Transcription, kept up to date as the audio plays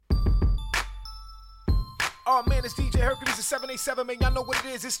Oh man, it's DJ Hercules at 787, man. Y'all know what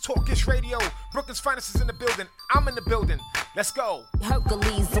it is. It's Talkish Radio. Brooklyn's finest is in the building. I'm in the building. Let's go.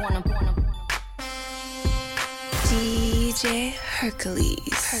 Hercules on him. DJ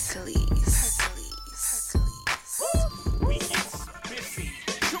Hercules. We is busy.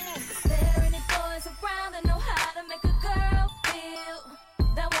 Come on. Is there any boys around that know how to make a girl feel?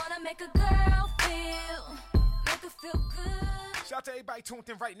 That wanna make a girl make her feel good. Shout out to everybody tuned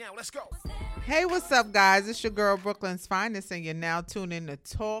in right now. Let's go. Hey, what's up, guys? It's your girl, Brooklyn's Finest, and you're now tuned in to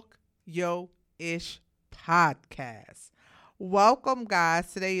Talk Yo Ish Podcast. Welcome,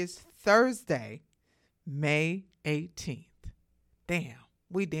 guys. Today is Thursday, May 18th. Damn,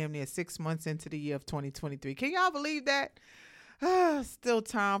 we damn near 6 months into the year of 2023. Can y'all believe that? Still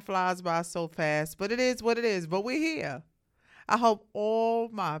time flies by so fast, but it is what it is. But we're here. I hope all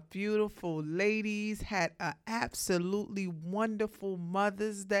my beautiful ladies had an absolutely wonderful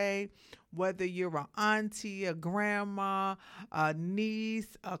Mother's Day. Whether you're an auntie, a grandma, a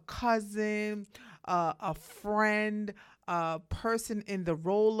niece, a cousin, a friend, a person in the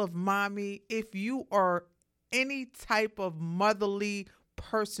role of mommy, if you are any type of motherly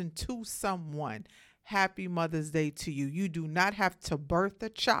person to someone, happy Mother's Day to you. You do not have to birth a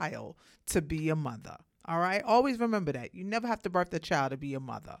child to be a mother. All right. Always remember that. You never have to birth a child to be a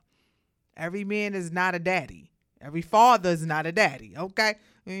mother. Every man is not a daddy. Every father is not a daddy. Okay.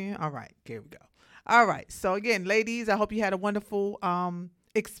 All right. Here we go. All right. So again, ladies, I hope you had a wonderful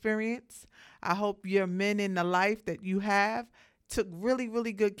experience. I hope your men in the life that you have took really,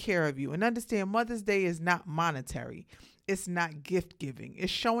 really good care of you. And understand, Mother's Day is not monetary. It's not gift giving.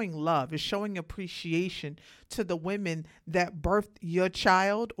 It's showing love. It's showing appreciation to the women that birthed your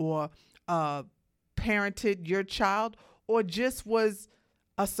child or parented your child or just was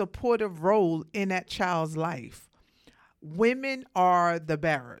a supportive role in that child's life. Women are the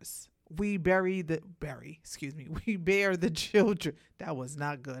bearers. We bear the children. That was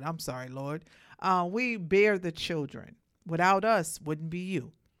not good. I'm sorry, Lord. We bear the children. Without us, wouldn't be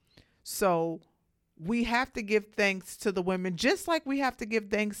you. So we have to give thanks to the women, just like we have to give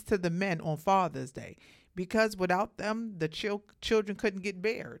thanks to the men on Father's Day, because without them, the children couldn't get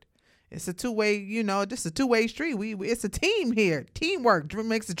bared. It's a two-way, just a two-way street. It's a team here. Teamwork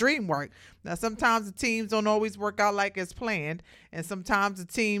makes the dream work. Now, sometimes the teams don't always work out like it's planned, and sometimes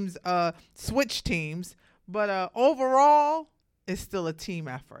the teams switch teams. But overall, it's still a team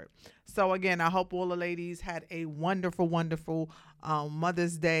effort. So, again, I hope all the ladies had a wonderful, wonderful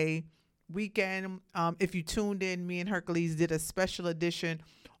Mother's Day weekend. If you tuned in, me and Hercules did a special edition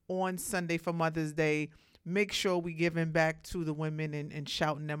on Sunday for Mother's Day. Make sure we giving back to the women and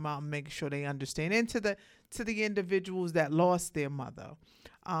shouting them out and making sure they understand. And to the individuals that lost their mother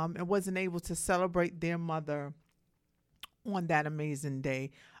and wasn't able to celebrate their mother on that amazing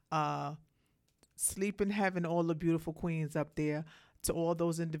day. Sleep in heaven, all the beautiful queens up there. To all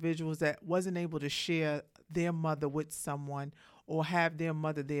those individuals that wasn't able to share their mother with someone or have their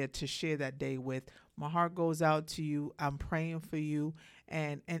mother there to share that day with. My heart goes out to you. I'm praying for you.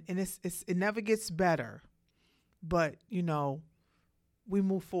 And it never gets better. But, we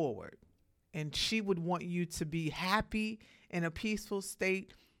move forward. And she would want you to be happy in a peaceful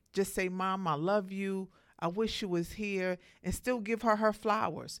state. Just say, Mom, I love you. I wish you was here, and still give her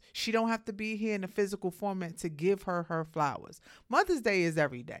flowers. She don't have to be here in a physical format to give her flowers. Mother's Day is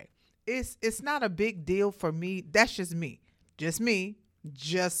every day. It's not a big deal for me. That's just me. Just me.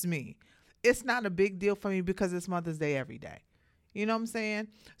 It's not a big deal for me because it's Mother's Day every day. You know what I'm saying?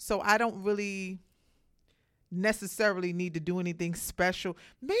 So I don't really necessarily need to do anything special.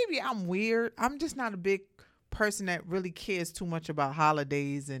 Maybe I'm weird. I'm just not a big person that really cares too much about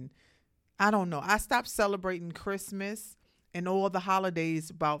holidays, and I don't know. I stopped celebrating Christmas and all the holidays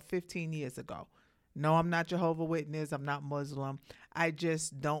about 15 years ago. No, I'm not Jehovah's Witness. I'm not Muslim. I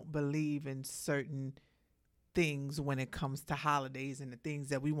just don't believe in certain things when it comes to holidays and the things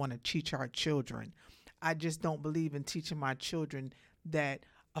that we want to teach our children. I just don't believe in teaching my children that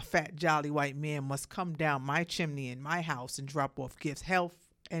a fat, jolly white man must come down my chimney in my house and drop off gifts. Hell,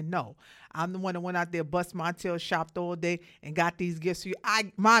 and no, I'm the one that went out there, bust my tail, shopped all day, and got these gifts for you.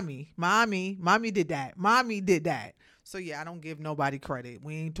 Mommy did that. Mommy did that. So yeah, I don't give nobody credit.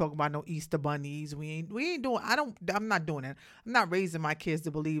 We ain't talking about no Easter bunnies. We ain't doing. I'm not doing that. I'm not raising my kids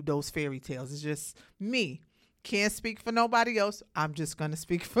to believe those fairy tales. It's just me. Can't speak for nobody else. I'm just gonna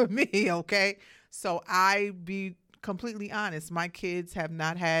speak for me. Okay. So I be completely honest. My kids have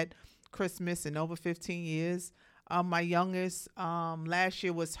not had Christmas in over 15 years. My youngest, last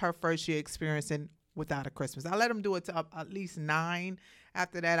year was her first year experiencing without a Christmas. I let them do it to at least 9.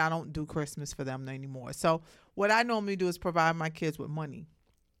 After that, I don't do Christmas for them anymore. So what I normally do is provide my kids with money.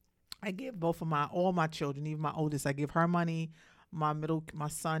 I give all my children, even my oldest, I give her money, my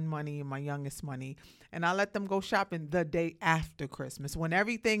son money, and my youngest money. And I let them go shopping the day after Christmas. When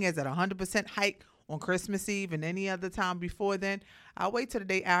everything is at 100% hike on Christmas Eve and any other time before then, I wait till the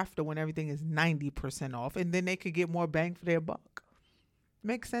day after when everything is 90% off. And then they could get more bang for their buck.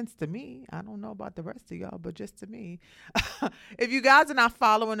 Makes sense to me. I don't know about the rest of y'all, but just to me. If you guys are not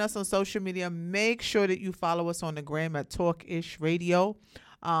following us on social media, make sure that you follow us on the gram at Talk-ish Radio.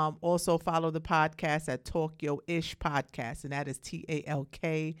 Also follow the podcast at Talk Yo Ish Podcast, and that is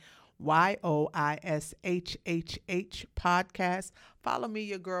TalkYoishh Podcast. Follow me,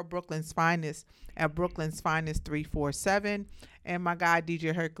 your girl Brooklyn's Finest, at Brooklyn's Finest 347, and my guy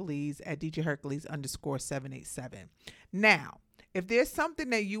DJ Hercules at DJ Hercules _787. Now, if there's something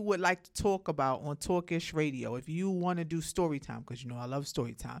that you would like to talk about on Talk-ish Radio, if you want to do story time, because you know I love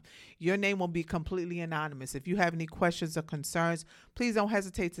story time, your name will be completely anonymous. If you have any questions or concerns, please don't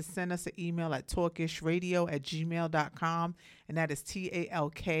hesitate to send us an email at talkishradio@gmail.com, and that is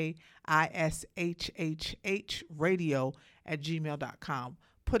TalkISHHH radio@gmail.com.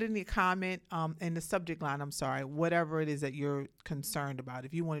 Put in the comment in the subject line, whatever it is that you're concerned about.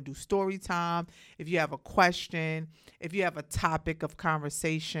 If you want to do story time, if you have a question, if you have a topic of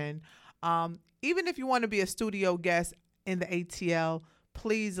conversation, even if you want to be a studio guest in the ATL,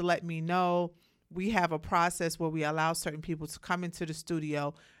 please let me know. We have a process where we allow certain people to come into the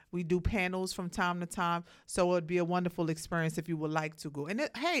studio. We do panels from time to time, so it would be a wonderful experience if you would like to go. And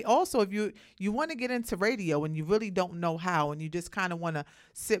hey, also, if you want to get into radio and you really don't know how, and you just kind of want to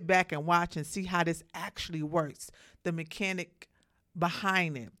sit back and watch and see how this actually works, the mechanic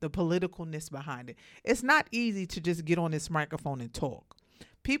behind it, the politicalness behind it. It's not easy to just get on this microphone and talk.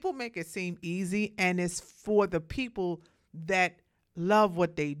 People make it seem easy, and it's for the people that love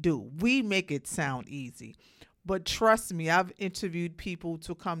what they do. We make it sound easy. But trust me, I've interviewed people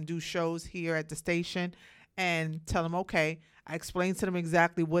to come do shows here at the station and tell them, okay, I explain to them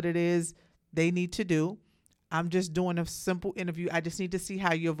exactly what it is they need to do. I'm just doing a simple interview. I just need to see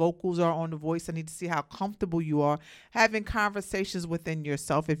how your vocals are on the voice. I need to see how comfortable you are having conversations within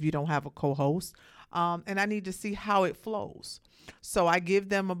yourself if you don't have a co-host. And I need to see how it flows. So I give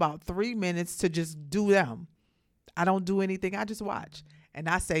them about 3 minutes to just do them. I don't do anything. I just watch. And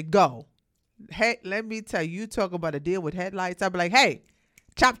I say, go. Hey, let me tell you, talk about a deal with headlights. I'll be like, hey,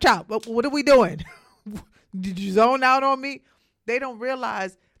 chop, chop. What are we doing? Did you zone out on me? They don't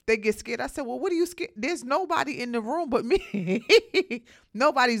realize. They get scared. I said, well, what are you scared? There's nobody in the room but me.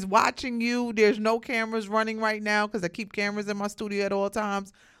 Nobody's watching you. There's no cameras running right now because I keep cameras in my studio at all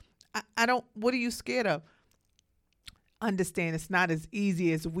times. I don't, what are you scared of? Understand, it's not as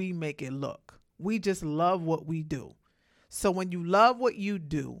easy as we make it look. We just love what we do. So when you love what you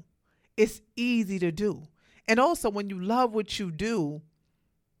do, it's easy to do. And also when you love what you do,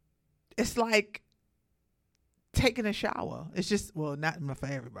 it's like taking a shower. It's just, well, not for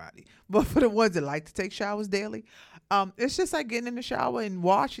everybody, but for the ones that like to take showers daily, it's just like getting in the shower and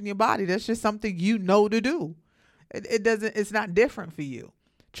washing your body. That's just something you know to do. It's not different for you.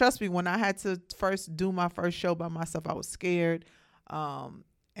 Trust me, when I had to first do my first show by myself, I was scared.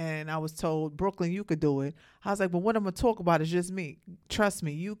 And I was told, Brooklyn, you could do it. I was like, but what I'm going to talk about is just me. Trust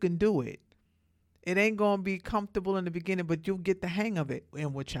me, you can do it. It ain't going to be comfortable in the beginning, but you'll get the hang of it,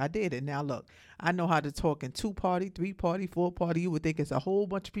 in which I did. And now, look, I know how to talk in 2-party, 3-party, 4-party. You would think it's a whole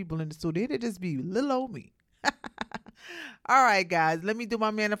bunch of people in the studio. It'd just be little old me. All right, guys, let me do my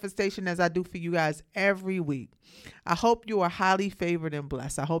manifestation as I do for you guys every week. I hope you are highly favored and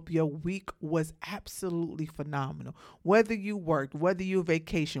blessed. I hope your week was absolutely phenomenal. Whether you worked, whether you're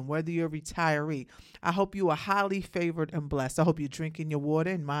vacation, whether you're a retiree, I hope you are highly favored and blessed. I hope you're drinking your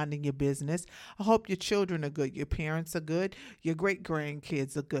water and minding your business. I hope your children are good. Your parents are good. Your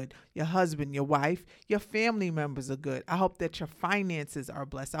great-grandkids are good. Your husband, your wife, your family members are good. I hope that your finances are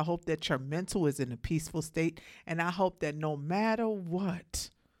blessed. I hope that your mental is in a peaceful state. And I hope that no matter what,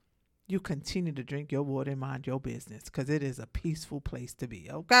 you continue to drink your water and mind your business, because it is a peaceful place to be,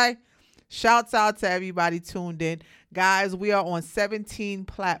 okay? Shouts out to everybody tuned in. Guys, we are on 17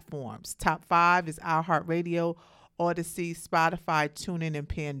 platforms. Top 5 is iHeartRadio, Odyssey, Spotify, TuneIn, and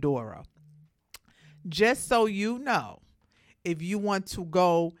Pandora. Just so you know, if you want to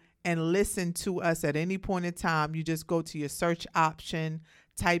go and listen to us at any point in time, you just go to your search option,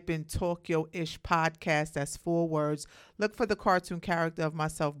 type in Talk Yo Ish Podcast. That's 4 words. Look for the cartoon character of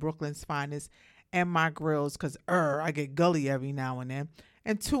myself, Brooklyn's Finest, and my grills, because I get gully every now and then.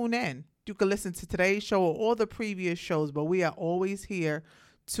 And tune in. You can listen to today's show or all the previous shows, but we are always here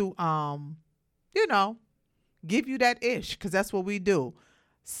to, give you that ish, because that's what we do.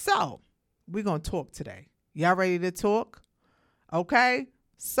 So we're going to talk today. Y'all ready to talk? Okay.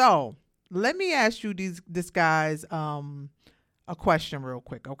 So let me ask you this guy's a question real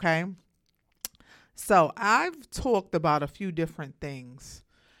quick, okay? So I've talked about a few different things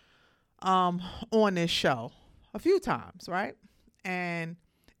on this show a few times, right? And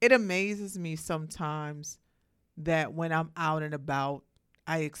it amazes me sometimes that when I'm out and about,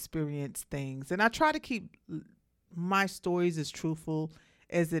 I experience things, and I try to keep my stories as truthful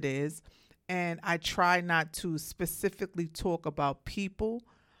as it is. And I try not to specifically talk about people,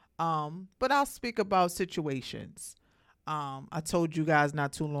 but I'll speak about situations. I told you guys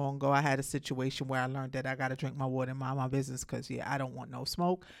not too long ago, I had a situation where I learned that I got to drink my water and mind my business because, I don't want no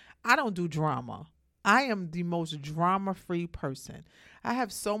smoke. I don't do drama. I am the most drama-free person. I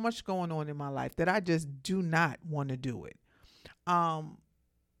have so much going on in my life that I just do not want to do it. I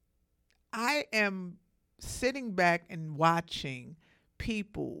am sitting back and watching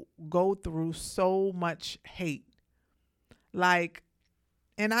people go through so much hate. Like,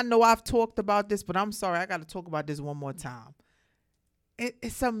 and I know I've talked about this, but I'm sorry, I got to talk about this one more time.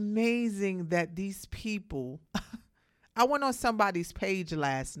 It's amazing that these people, I went on somebody's page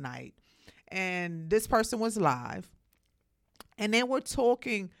last night, and this person was live, and they were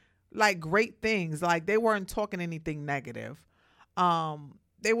talking like great things. Like, they weren't talking anything negative.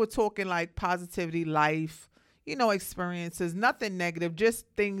 They were talking like positivity, life, experiences, nothing negative, just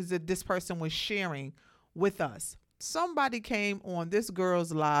things that this person was sharing with us. Somebody came on this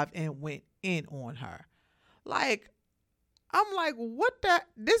girl's live and went in on her. Like, I'm like, what the?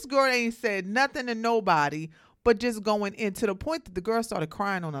 This girl ain't said nothing to nobody, but just going into the point that the girl started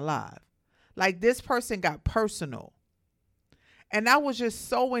crying on the live. Like, this person got personal. And I was just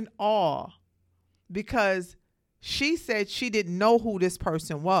so in awe because she said she didn't know who this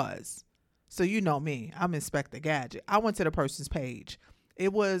person was. So you know me, I'm Inspector Gadget. I went to the person's page.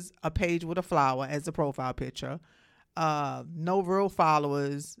 It was a page with a flower as a profile picture. No real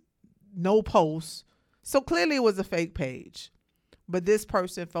followers, no posts. So clearly it was a fake page. But this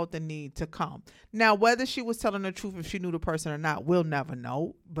person felt the need to come. Now, whether she was telling the truth, if she knew the person or not, we'll never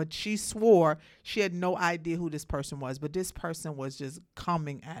know. But she swore she had no idea who this person was. But this person was just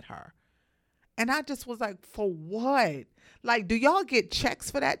coming at her. And I just was like, for what? Like, do y'all get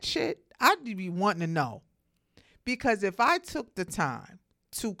checks for that shit? I'd be wanting to know. Because if I took the time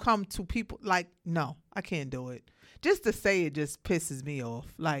to come to people, like, no, I can't do it. Just to say it just pisses me off.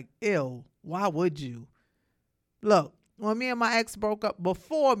 Like, ew, why would you? Look, when me and my ex broke up,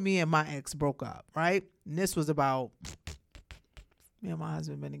 before me and my ex broke up, right? And this was about, me and my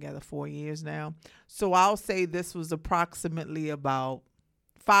husband been together 4 years now. So I'll say this was approximately about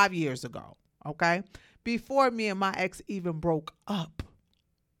 5 years ago, okay? Before me and my ex even broke up,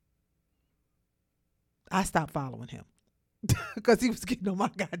 I stopped following him because he was getting on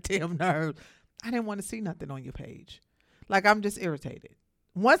my goddamn nerves. I didn't want to see nothing on your page. Like, I'm just irritated.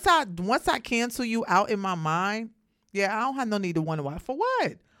 Once I cancel you out in my mind, I don't have no need to want to watch. For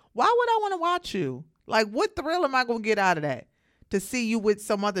what? Why would I want to watch you? Like, what thrill am I going to get out of that? To see you with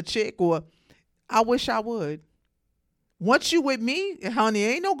some other chick? Or I wish I would. Once you with me, honey,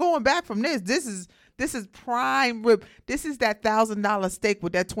 ain't no going back from this. This is prime rib. This is that $1,000 steak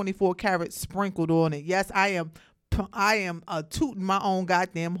with that 24 karat sprinkled on it. Yes, I am tooting my own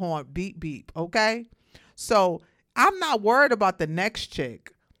goddamn horn. Beep, beep. Okay? So I'm not worried about the next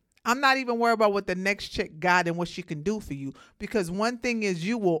chick. I'm not even worried about what the next chick got and what she can do for you. Because one thing is,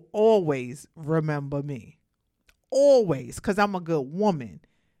 you will always remember me. Always. Because I'm a good woman.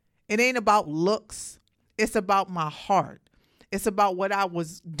 It ain't about looks. It's about my heart. It's about what I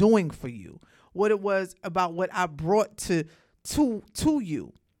was doing for you. What it was about what I brought to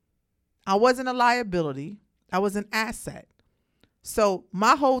you. I wasn't a liability. I was an asset. So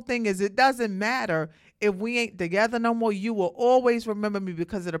my whole thing is, it doesn't matter if we ain't together no more. You will always remember me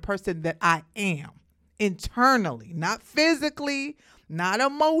because of the person that I am internally, not physically, not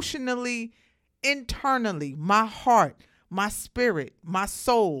emotionally, internally. My heart, my spirit, my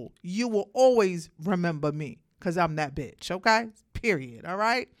soul. You will always remember me because I'm that bitch. Okay? Period. All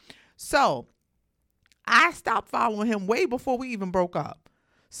right? So I stopped following him way before we even broke up.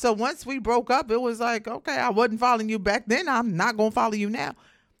 So once we broke up, it was like, okay, I wasn't following you back then. I'm not going to follow you now.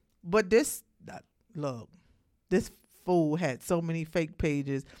 But this fool had so many fake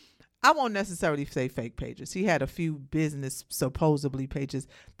pages. I won't necessarily say fake pages. He had a few business supposedly pages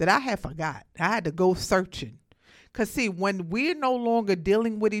that I had forgot. I had to go searching. Because see, when we're no longer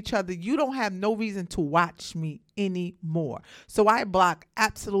dealing with each other, you don't have no reason to watch me anymore. So I block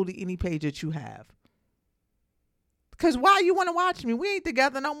absolutely any page that you have. Because why you want to watch me? We ain't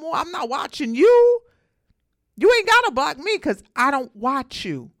together no more. I'm not watching you. You ain't got to block me because I don't watch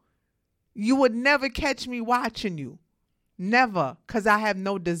you. You would never catch me watching you. Never, because I have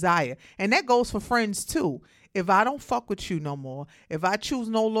no desire. And that goes for friends too. If I don't fuck with you no more, if I choose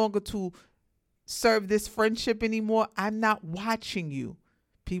no longer to serve this friendship anymore, I'm not watching you.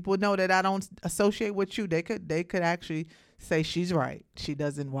 People know that I don't associate with you. They could actually say she's right. She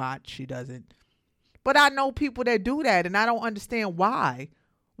doesn't watch. She doesn't. But I know people that do that, and I don't understand why.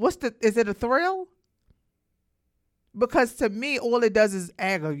 Is it a thrill? Because to me, all it does is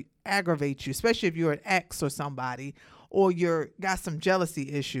aggravate you, especially if you're an ex or somebody, or got some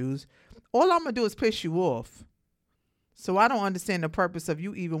jealousy issues. All I'm going to do is piss you off. So I don't understand the purpose of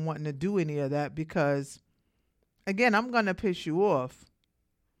you even wanting to do any of that, because, again, I'm going to piss you off.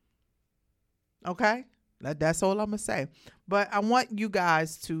 Okay? That's all I'm going to say. But I want you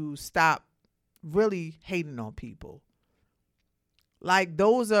guys to stop really hating on people. Like,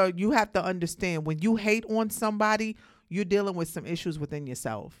 you have to understand, when you hate on somebody, you're dealing with some issues within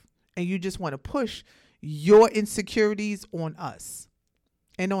yourself. And you just want to push your insecurities on us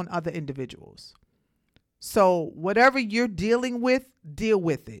and on other individuals. So whatever you're dealing with, deal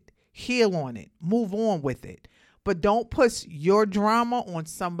with it. Heal on it. Move on with it. But don't push your drama on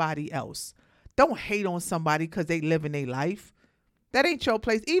somebody else. Don't hate on somebody because they living their life. That ain't your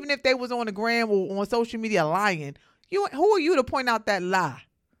place. Even if they was on the gram or on social media lying, who are you to point out that lie?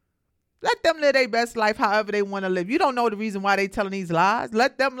 Let them live their best life however they want to live. You don't know the reason why they telling these lies.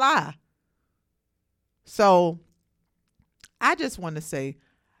 Let them lie. So I just want to say,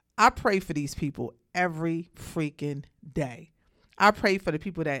 I pray for these people every freaking day. I pray for the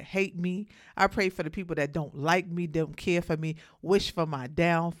people that hate me. I pray for the people that don't like me, don't care for me, wish for my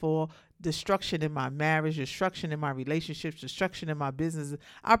downfall, destruction in my marriage, destruction in my relationships, destruction in my business.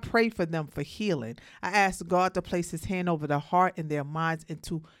 I pray for them for healing. I ask God to place his hand over their heart and their minds and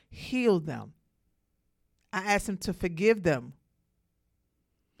to heal them. I ask him to forgive them.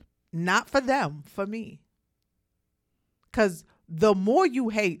 Not for them, for me. Because the more you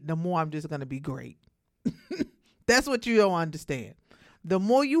hate, the more I'm just going to be great. That's what you don't understand. The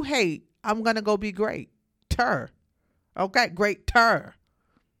more you hate, I'm going to go be great. Okay? Great.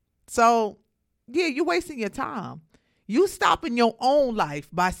 So, yeah, you're wasting your time. You stopping your own life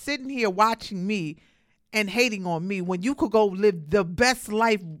by sitting here watching me and hating on me when you could go live the best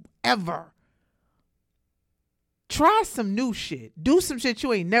life ever. Try some new shit. Do some shit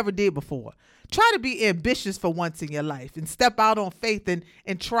you ain't never did before. Try to be ambitious for once in your life and step out on faith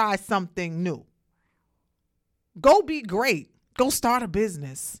and try something new. Go be great. Go start a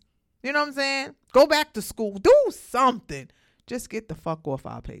business. You know what I'm saying? Go back to school. Do something. Just get the fuck off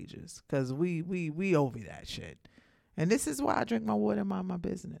our pages, because we over that shit. And this is why I drink my water and mind my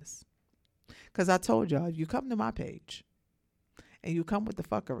business. Because I told y'all, if you come to my page and you come with the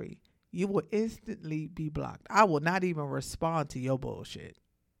fuckery, you will instantly be blocked. I will not even respond to your bullshit.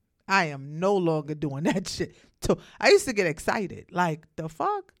 I am no longer doing that shit. So I used to get excited. Like, the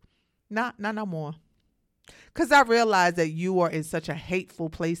fuck? Not no more. Because I realized that you are in such a hateful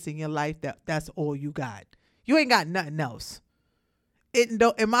place in your life that's all you got. You ain't got nothing else. And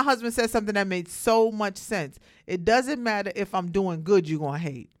my husband said something that made so much sense. It doesn't matter if I'm doing good, you're going to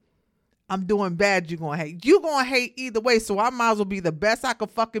hate. I'm doing bad, you're going to hate. You're going to hate either way, so I might as well be the best I could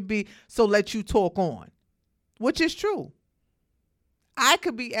fucking be, so let you talk on. Which is true. I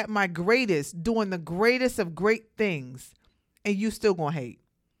could be at my greatest, doing the greatest of great things, and you still going to hate.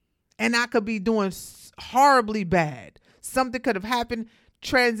 And I could be doing horribly bad. Something could have happened,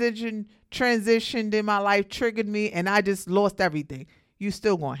 transitioned in my life, triggered me, and I just lost everything. You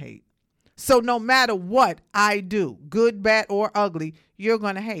still going to hate. So no matter what I do, good, bad, or ugly, you're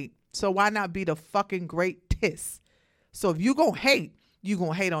going to hate. So why not be the fucking greatest? So if you going to hate, you're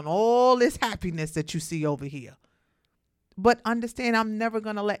going to hate on all this happiness that you see over here. But understand, I'm never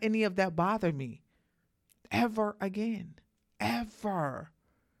going to let any of that bother me. Ever again. Ever.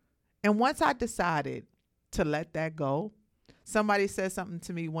 And once I decided to let that go, somebody said something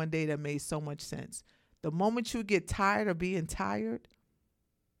to me one day that made so much sense. The moment you get tired of being tired,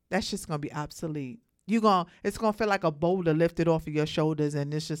 that's just going to be obsolete. It's going to feel like a boulder lifted off of your shoulders,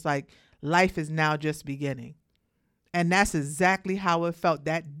 and it's just like life is now just beginning. And that's exactly how it felt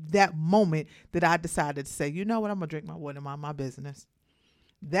that moment that I decided to say, you know what, I'm going to drink my water and mind my business.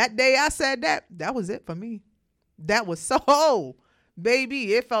 That day I said that was it for me. That was so,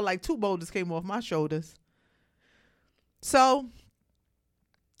 baby, it felt like two boulders came off my shoulders. So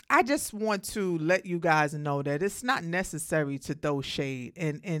I just want to let you guys know that it's not necessary to throw shade.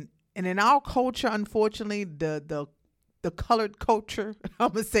 And in our culture, unfortunately, the colored culture,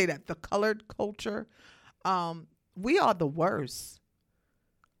 I'm going to say that, the colored culture, we are the worst.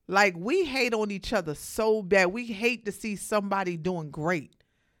 Like, we hate on each other so bad. We hate to see somebody doing great.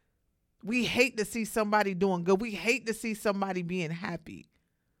 We hate to see somebody doing good. We hate to see somebody being happy.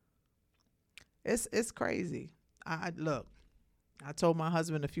 It's crazy. Look, I told my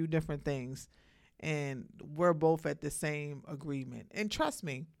husband a few different things, and we're both at the same agreement. And trust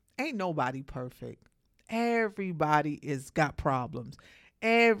me, ain't nobody perfect. Everybody is got problems.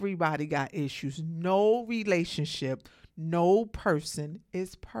 Everybody got issues. No relationship, no person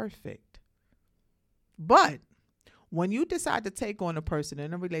is perfect. But when you decide to take on a person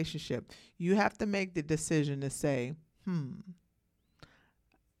in a relationship, you have to make the decision to say,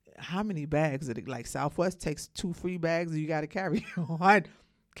 how many bags did it, like Southwest takes 2 free bags and you got to carry on.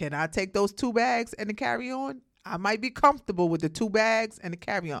 Can I take those 2 bags and the carry on? I might be comfortable with the 2 bags and the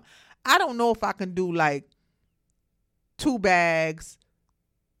carry on. I don't know if I can do like 2 bags,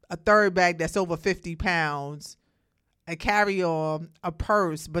 a third bag that's over 50 pounds, a carry on, a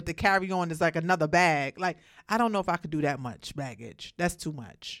purse, but the carry on is like another bag. Like, I don't know if I could do that much baggage. That's too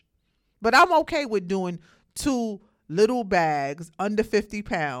much. But I'm okay with doing 2 little bags under 50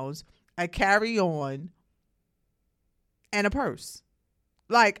 pounds, a carry on, and a purse.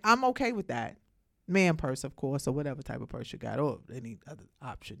 Like, I'm okay with that. Man purse, of course, or whatever type of purse you got, or any other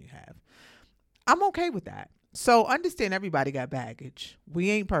option you have. I'm okay with that. So understand, everybody got baggage. We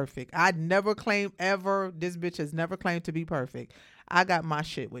ain't perfect. I'd never claim ever. This bitch has never claimed to be perfect. I got my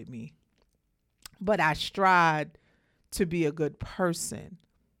shit with me. But I strive to be a good person.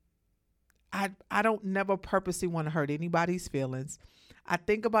 I don't never purposely want to hurt anybody's feelings. I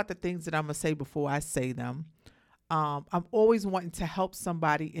think about the things that I'm going to say before I say them. I'm always wanting to help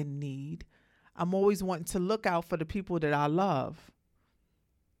somebody in need. I'm always wanting to look out for the people that I love.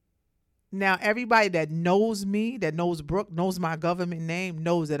 Now, everybody that knows me, that knows Brooke, knows my government name,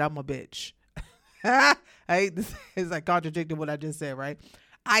 knows that I'm a bitch. I hate this. It's like contradicting what I just said, right?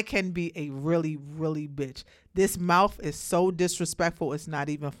 I can be a really, really bitch. This mouth is so disrespectful, it's not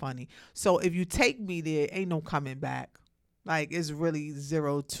even funny. So if you take me there, ain't no coming back. Like, it's really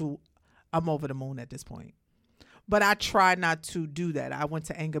 0 to, I'm over the moon at this point. But I try not to do that. I went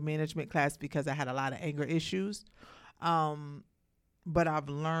to anger management class because I had a lot of anger issues. But I've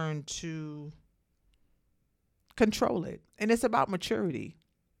learned to control it. And it's about maturity.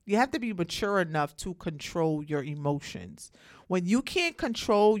 You have to be mature enough to control your emotions. When you can't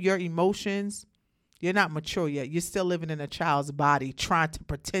control your emotions, you're not mature yet. You're still living in a child's body trying to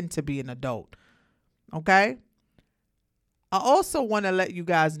pretend to be an adult. Okay? I also want to let you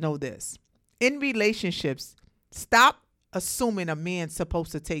guys know this. In relationships, stop assuming a man's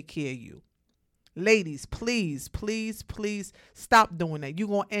supposed to take care of you. Ladies, please, please, please stop doing that. You're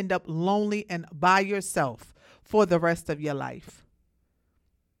going to end up lonely and by yourself for the rest of your life.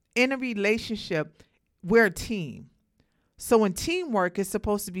 In a relationship, we're a team. So in teamwork, it's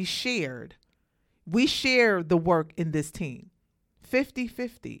supposed to be shared. We share the work in this team.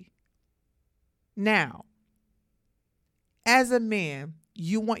 50-50. Now, as a man,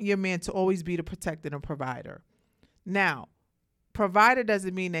 you want your man to always be the protector and provider. Now, provider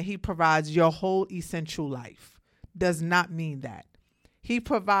doesn't mean that he provides your whole essential life. Does not mean that. He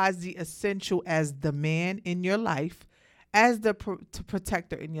provides the essential as the man in your life, as the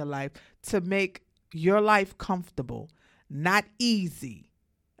protector in your life, to make your life comfortable, not easy.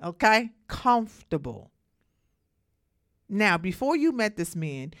 Okay? Comfortable. Now, before you met this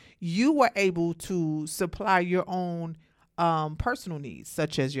man, you were able to supply your own personal needs,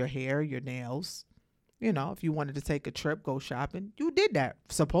 such as your hair, your nails. You know, if you wanted to take a trip, go shopping, you did that.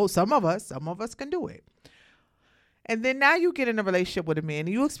 Suppose some of us can do it. And then now you get in a relationship with a man and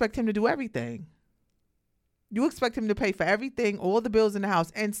you expect him to do everything. You expect him to pay for everything, all the bills in the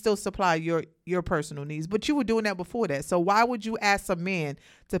house, and still supply your personal needs. But you were doing that before that. So why would you ask a man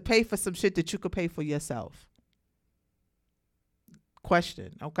to pay for some shit that you could pay for yourself?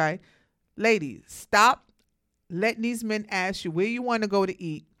 Question, okay? Ladies, stop letting these men ask you where you want to go to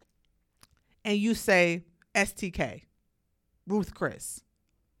eat. And you say, STK, Ruth Chris.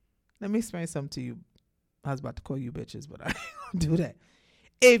 Let me explain something to you. I was about to call you bitches, but I ain't gonna do that.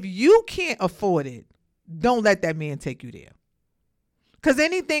 If you can't afford it, don't let that man take you there. Because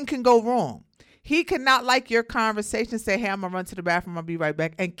anything can go wrong. He cannot like your conversation, say, hey, I'm going to run to the bathroom, I'll be right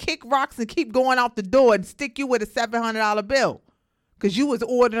back, and kick rocks and keep going out the door and stick you with a $700 bill because you was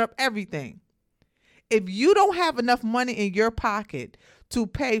ordering up everything. If you don't have enough money in your pocket to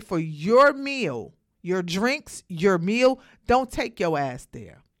pay for your meal, your drinks, your meal, don't take your ass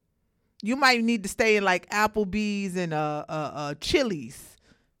there. You might need to stay in like Applebee's and Chili's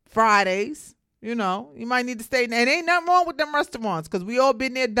Fridays. You know, you might need to stay. And ain't nothing wrong with them restaurants because we all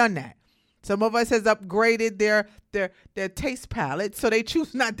been there, done that. Some of us has upgraded their taste palette, so they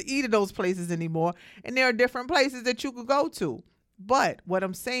choose not to eat at those places anymore. And there are different places that you could go to. But what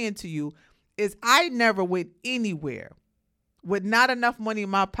I'm saying to you is I never went anywhere with not enough money in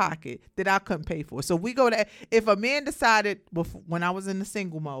my pocket that I couldn't pay for. So if a man decided when I was in the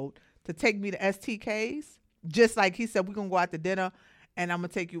single mode to take me to STKs, just like he said, we're going to go out to dinner and I'm going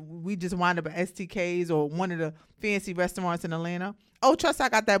to take you, we just wind up at STKs or one of the fancy restaurants in Atlanta. Oh, trust I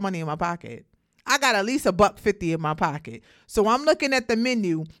got that money in my pocket. I got at least $1.50 in my pocket. So I'm looking at the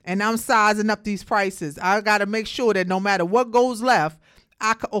menu and I'm sizing up these prices. I got to make sure that no matter what goes left,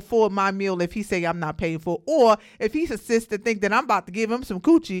 I can afford my meal if he say I'm not paying for it. Or if he insists to think that I'm about to give him some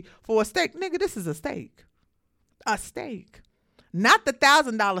coochie for a steak. Nigga, this is a steak. A steak. Not the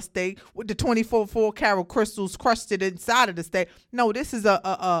 $1,000 steak with the 24 karat crystals crusted inside of the steak. No, this is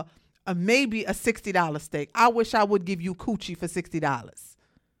a maybe a $60 steak. I wish I would give you coochie for $60.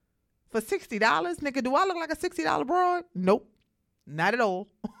 For $60, nigga, do I look like a $60 broad? Nope. Not at all.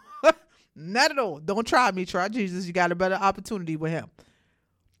 Not at all. Don't try me. Try Jesus. You got a better opportunity with him.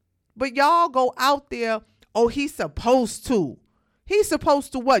 But y'all go out there, oh, he's supposed to. He's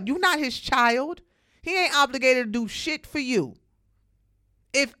supposed to what? You not his child. He ain't obligated to do shit for you.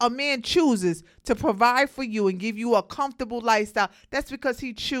 If a man chooses to provide for you and give you a comfortable lifestyle, that's because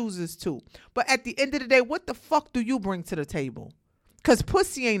he chooses to. But at the end of the day, what the fuck do you bring to the table? Because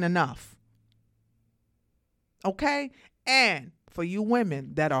pussy ain't enough. Okay? And for you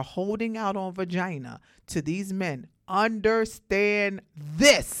women that are holding out on vagina to these men, understand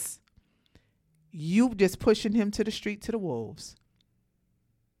this. You just pushing him to the street to the wolves.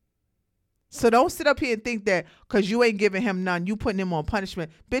 So don't sit up here and think that because you ain't giving him none, you putting him on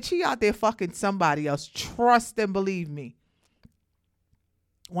punishment. Bitch, he out there fucking somebody else. Trust and believe me.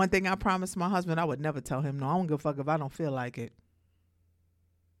 One thing I promised my husband, I would never tell him no. I don't give a fuck if I don't feel like it.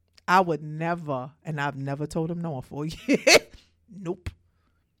 I would never, and I've never told him no in 4 years. Nope.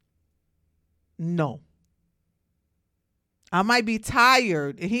 No. I might be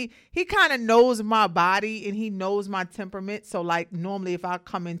tired. And he kind of knows my body and he knows my temperament. So like normally if I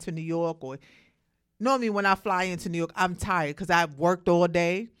come into New York or normally when I fly into New York, I'm tired because I've worked all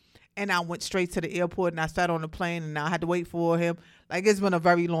day and I went straight to the airport and I sat on the plane and I had to wait for him. Like it's been a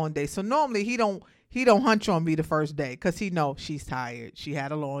very long day. So normally he don't hunch on me the first day because he know she's tired. She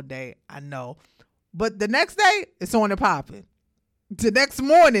had a long day. I know. But the next day, it's on and popping. The next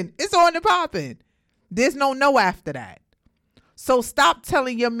morning, it's on and popping. There's no after that. So stop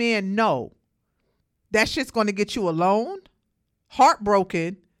telling your man no. That shit's going to get you alone,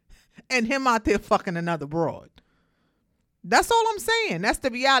 heartbroken, and him out there fucking another broad. That's all I'm saying. That's the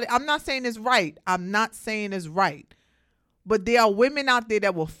reality. I'm not saying it's right. I'm not saying it's right. But there are women out there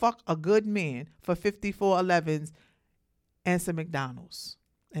that will fuck a good man for 5411s and some McDonald's.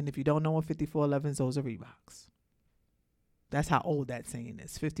 And if you don't know what 5411s, those are Reeboks. That's how old that saying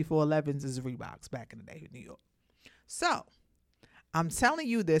is. 5411s is Reeboks back in the day in New York. So I'm telling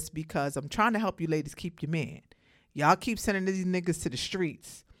you this because I'm trying to help you ladies keep your man. Y'all keep sending these niggas to the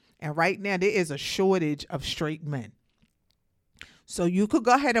streets. And right now there is a shortage of straight men. So you could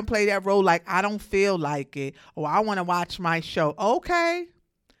go ahead and play that role like I don't feel like it or I want to watch my show. Okay.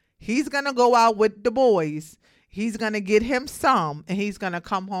 He's going to go out with the boys. He's going to get him some and he's going to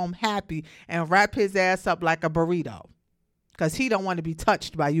come home happy and wrap his ass up like a burrito because he don't want to be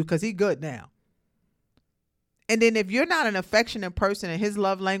touched by you because he good now. And then if you're not an affectionate person and his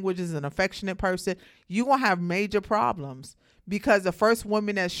love language is an affectionate person, you're going to have major problems because the first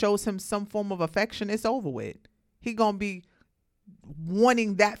woman that shows him some form of affection, it's over with. He going to be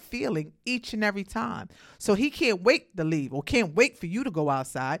wanting that feeling each and every time. So he can't wait to leave or can't wait for you to go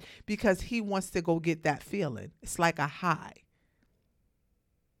outside because he wants to go get that feeling. It's like a high.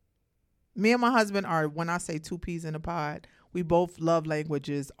 Me and my husband are, when I say two peas in a pod, we both love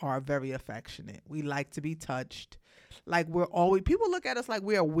languages are very affectionate. We like to be touched. Like people look at us like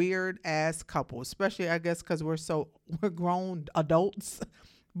we're a weird ass couple, especially I guess because we're grown adults,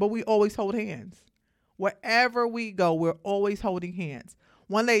 but we always hold hands. Wherever we go, we're always holding hands.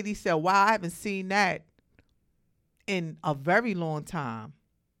 One lady said, wow, I haven't seen that in a very long time.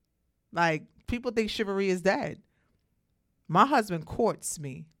 Like people think chivalry is dead. My husband courts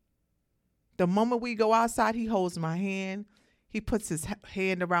me. The moment we go outside, he holds my hand. He puts his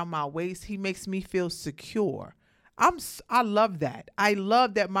hand around my waist. He makes me feel secure. I love that. I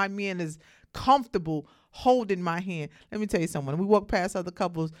love that my man is comfortable holding my hand. Let me tell you something. When we walk past other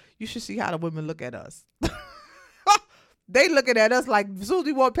couples, you should see how the women look at us. They looking at us like as soon as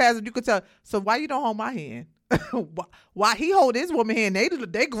we walk past them, you could tell. So why you don't hold my hand? Why he hold his woman hand?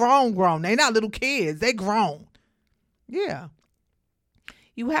 They grown. They not little kids. They grown. Yeah.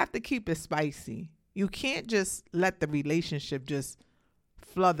 You have to keep it spicy. You can't just let the relationship just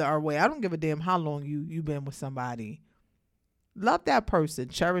flutter our way. I don't give a damn how long you've been with somebody. Love that person,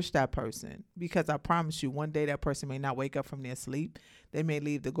 cherish that person, because I promise you one day that person may not wake up from their sleep. They may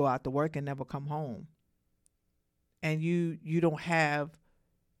leave to go out to work and never come home. And you didn't have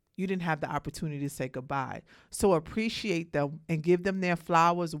the opportunity to say goodbye. So appreciate them and give them their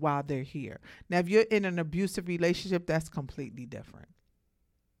flowers while they're here. Now, if you're in an abusive relationship, that's completely different.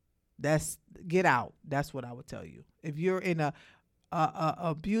 Get out. That's what I would tell you. If you're in a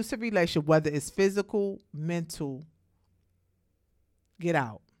abusive relationship, whether it's physical, mental, get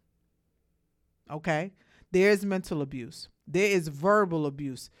out. Okay? There is mental abuse. There is verbal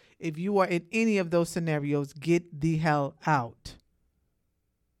abuse. If you are in any of those scenarios, get the hell out.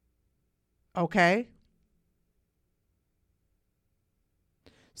 Okay?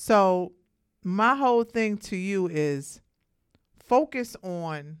 So my whole thing to you is focus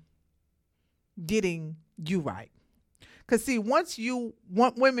on getting you right. Because see, once you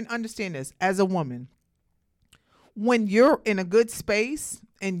want women understand this as a woman, when you're in a good space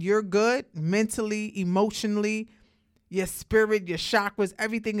and you're good mentally, emotionally, your spirit, your chakras,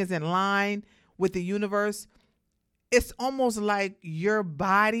 everything is in line with the universe, it's almost like your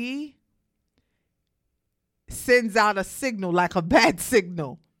body sends out a signal, like a bad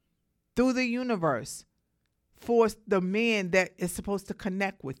signal, through the universe for the man that is supposed to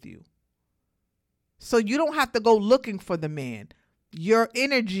connect with you. So you don't have to go looking for the man. Your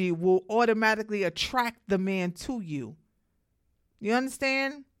energy will automatically attract the man to you. You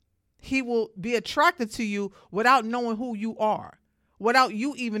understand? He will be attracted to you without knowing who you are, without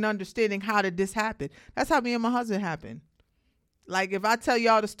you even understanding how did this happen. That's how me and my husband happened. Like, if I tell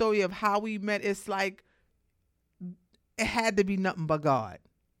y'all the story of how we met, it's like it had to be nothing but God.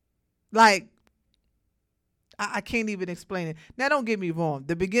 Like, I can't even explain it. Now, don't get me wrong.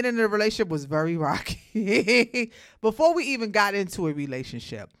 The beginning of the relationship was very rocky. Before we even got into a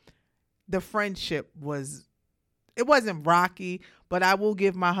relationship, the friendship it wasn't rocky, but I will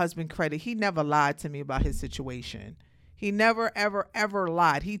give my husband credit. He never lied to me about his situation. He never, ever, ever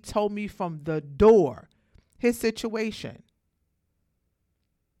lied. He told me from the door his situation.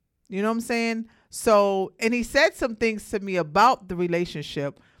 You know what I'm saying? So, and he said some things to me about the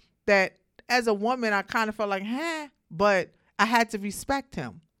relationship that as a woman, I kind of felt like, but I had to respect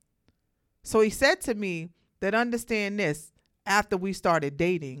him. So he said to me that understand this, after we started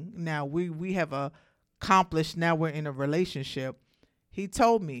dating, now we have accomplished, now we're in a relationship. He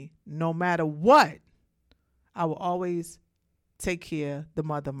told me, no matter what, I will always take care of the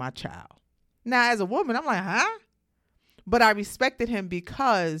mother of my child. Now, as a woman, I'm like, But I respected him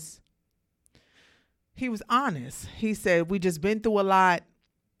because he was honest. He said, we just been through a lot.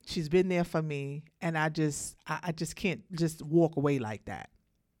 She's been there for me, and I just can't just walk away like that.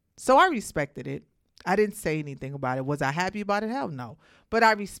 So I respected it. I didn't say anything about it. Was I happy about it? Hell no. But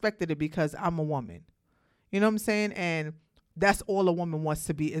I respected it because I'm a woman. You know what I'm saying? And that's all a woman wants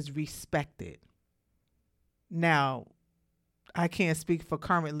to be, is respected. Now, I can't speak for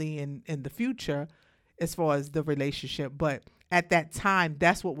currently in the future as far as the relationship, but at that time,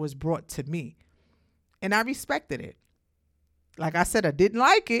 that's what was brought to me. And I respected it. Like I said, I didn't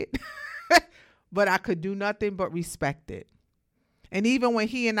like it, but I could do nothing but respect it. And even when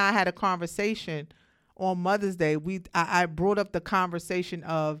he and I had a conversation on Mother's Day, I brought up the conversation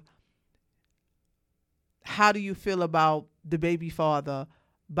of, how do you feel about the baby father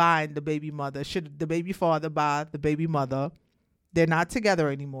buying the baby mother? Should the baby father buy the baby mother? They're not together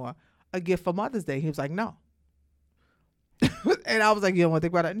anymore. A gift for Mother's Day. He was like, no. And I was like, you don't want to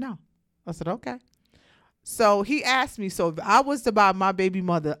think about it? No. I said, okay. So he asked me, so if I was to buy my baby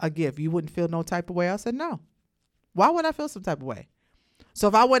mother a gift, you wouldn't feel no type of way? I said, no. Why would I feel some type of way? So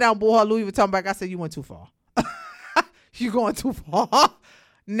if I went out and bought her Louis Vuitton bag, I said, you went too far. You're going too far.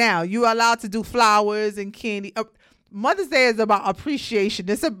 Now, you're allowed to do flowers and candy. Mother's Day is about appreciation.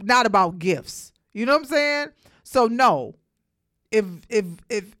 It's not about gifts. You know what I'm saying? So no. If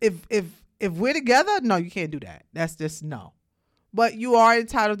we're together, no, you can't do that. That's just no. But you are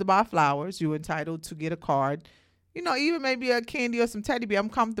entitled to buy flowers. You're entitled to get a card. You know, even maybe a candy or some teddy bear. I'm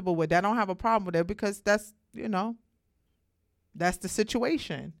comfortable with that. I don't have a problem with that because that's, that's the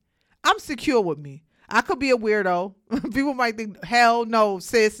situation. I'm secure with me. I could be a weirdo. People might think, hell no,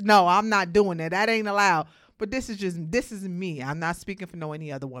 sis, no, I'm not doing that. That ain't allowed. But this is me. I'm not speaking for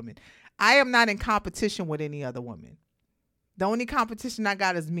any other woman. I am not in competition with any other woman. The only competition I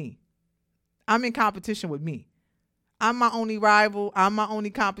got is me. I'm in competition with me. I'm my only rival. I'm my only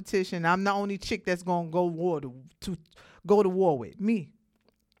competition. I'm the only chick that's going to go to war with me.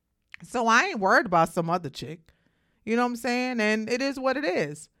 So I ain't worried about some other chick. You know what I'm saying? And it is what it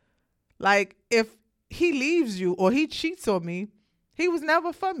is. Like, if he leaves you or he cheats on me, he was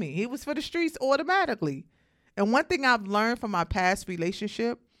never for me. He was for the streets automatically. And one thing I've learned from my past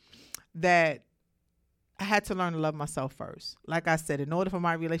relationship, that I had to learn to love myself first. Like I said, in order for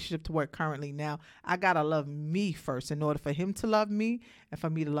my relationship to work currently now, I got to love me first in order for him to love me and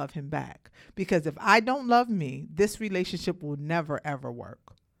for me to love him back. Because if I don't love me, this relationship will never, ever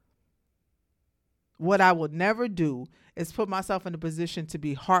work. What I will never do is put myself in a position to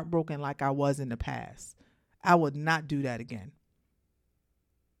be heartbroken like I was in the past. I would not do that again.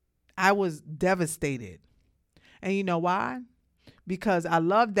 I was devastated. And you know why? Because I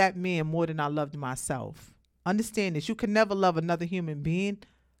loved that man more than I loved myself. Understand this. You can never love another human being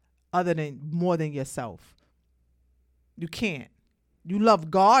more than yourself. You can't. You love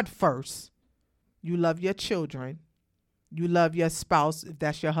God first. You love your children. You love your spouse, if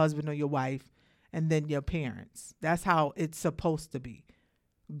that's your husband or your wife, and then your parents. That's how it's supposed to be.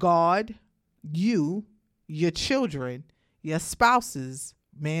 God, you, your children, your spouses,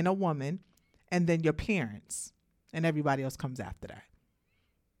 man or woman, and then your parents. And everybody else comes after that.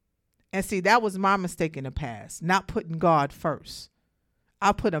 And see, that was my mistake in the past, not putting God first.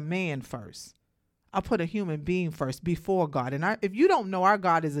 I put a man first. I put a human being first before God. And if you don't know, our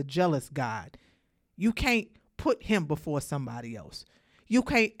God is a jealous God. You can't put him before somebody else. You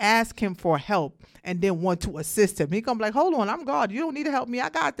can't ask him for help and then want to assist him. He gonna be like, hold on, I'm God. You don't need to help me. I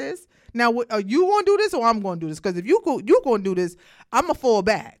got this. Now, are you going to do this or I'm going to do this? Because if you're going to do this, I'm going to fall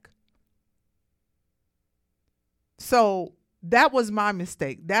back. So that was my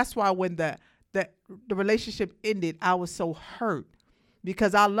mistake. That's why when the relationship ended, I was so hurt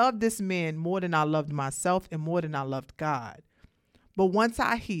because I loved this man more than I loved myself and more than I loved God. But once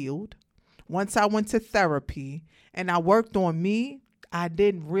I healed, once I went to therapy and I worked on me,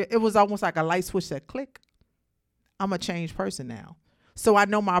 it was almost like a light switch that click. I'm a changed person now. So I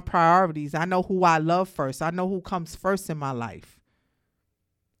know my priorities. I know who I love first. I know who comes first in my life.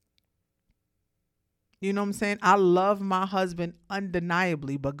 You know what I'm saying? I love my husband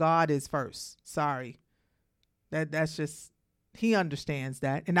undeniably, but God is first. Sorry. That's just, he understands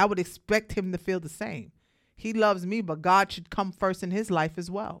that. And I would expect him to feel the same. He loves me, but God should come first in his life as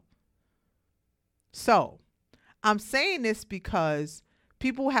well. So I'm saying this because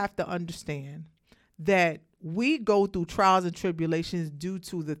people have to understand that we go through trials and tribulations due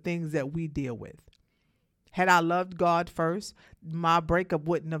to the things that we deal with. Had I loved God first, my breakup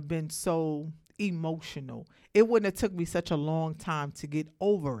wouldn't have been so emotional. It wouldn't have took me such a long time to get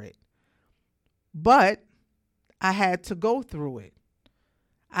over it. But I had to go through it.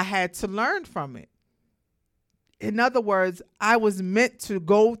 I had to learn from it. In other words, I was meant to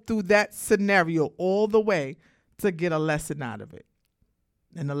go through that scenario all the way to get a lesson out of it.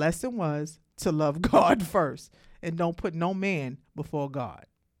 And the lesson was to love God first and don't put no man before God.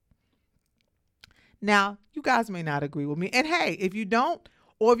 Now, you guys may not agree with me. And hey, if you don't,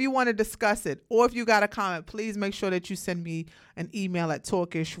 or if you want to discuss it, or if you got a comment, please make sure that you send me an email at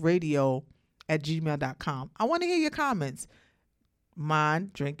talkishradio@gmail.com. I want to hear your comments.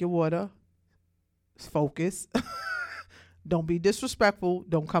 Mind, drink your water, focus. Don't be disrespectful.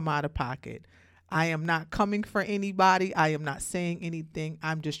 Don't come out of pocket. I am not coming for anybody. I am not saying anything.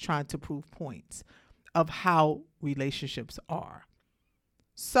 I'm just trying to prove points of how relationships are.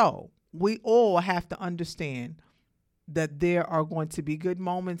 So we all have to understand that there are going to be good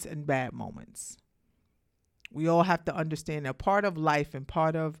moments and bad moments. We all have to understand that part of life and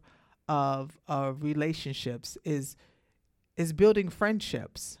part of relationships is building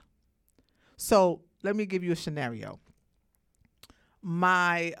friendships. So let me give you a scenario.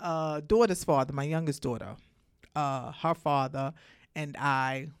 My daughter's father, my youngest daughter, her father and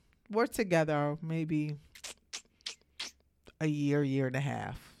I were together maybe a year and a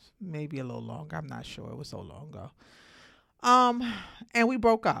half, maybe a little longer. I'm not sure. It was so long ago. And we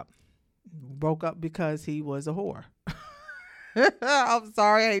broke up. Broke up because he was a whore. I'm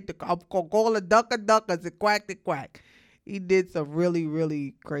sorry. I'll call a duck as a quack to quack. He did some really,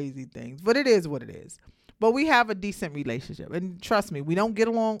 really crazy things, but it is what it is. But we have a decent relationship, and trust me, we don't get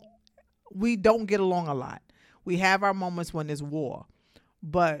along. We don't get along a lot. We have our moments when there's war,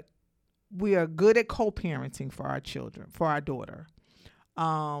 but we are good at co-parenting for our children, for our daughter.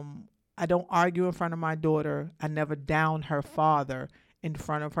 I don't argue in front of my daughter. I never down her father in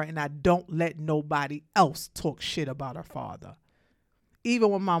front of her, and I don't let nobody else talk shit about her father.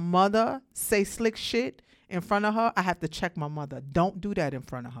 Even when my mother say slick shit in front of her, I have to check my mother. Don't do that in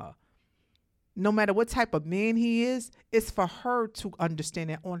front of her. No matter what type of man he is, it's for her to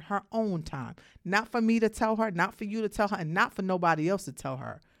understand it on her own time. Not for me to tell her, not for you to tell her, and not for nobody else to tell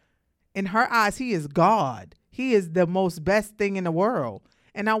her. In her eyes, he is God. He is the most best thing in the world.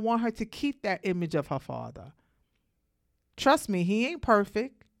 And I want her to keep that image of her father. Trust me, he ain't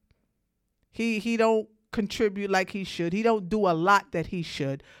perfect. He don't contribute like he should. He don't do a lot that he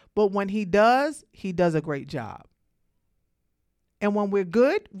should. But when he does a great job. And when we're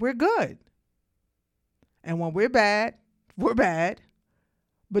good, we're good. And when we're bad, we're bad.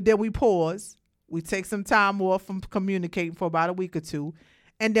 But then we pause. We take some time off from communicating for about a week or two.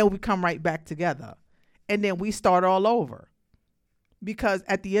 And then we come right back together. And then we start all over. Because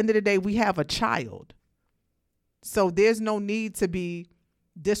at the end of the day, we have a child. So there's no need to be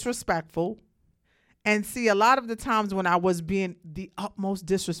disrespectful. And see, a lot of the times when I was being the utmost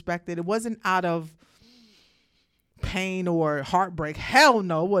disrespected, it wasn't out of pain or heartbreak. Hell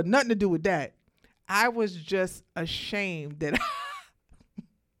no, it had nothing to do with that. I was just ashamed that,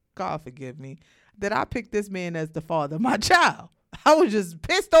 God forgive me, that I picked this man as the father of my child. I was just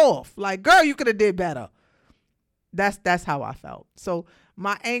pissed off. Like, girl, you could have did better. That's how I felt. So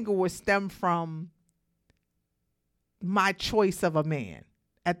my anger was stemmed from my choice of a man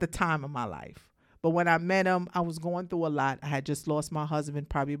at the time of my life. But when I met him, I was going through a lot. I had just lost my husband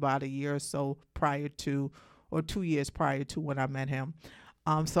probably about a year or so prior to, or 2 years prior to when I met him.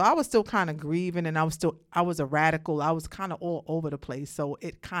 So I was still kind of grieving, and I was a radical. I was kind of all over the place. So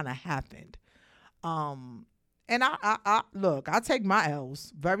it kind of happened. And I look, I take my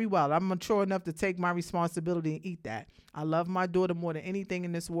L's very well. I'm mature enough to take my responsibility and eat that. I love my daughter more than anything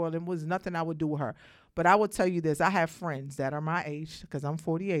in this world, and was nothing I would do with her. But I will tell you this. I have friends that are my age, because I'm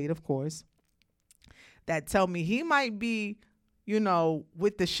 48, of course, that tell me he might be,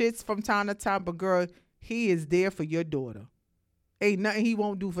 with the shits from time to time, but girl, he is there for your daughter. Ain't nothing he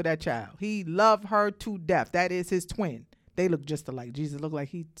won't do for that child. He loved her to death. That is his twin. They look just alike. Jesus looked like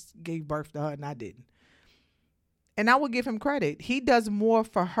he gave birth to her and I didn't. And I will give him credit. He does more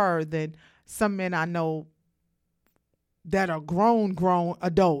for her than some men I know that are grown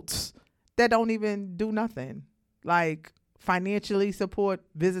adults that don't even do nothing. Like financially support,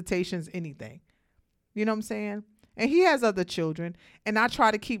 visitations, anything. You know what I'm saying? And he has other children. And I try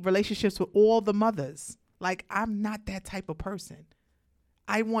to keep relationships with all the mothers. Like, I'm not that type of person.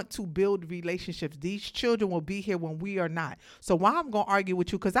 I want to build relationships. These children will be here when we are not. So why I'm going to argue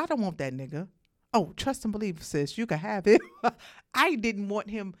with you? Because I don't want that nigga. Oh, trust and believe, sis. You can have him. I didn't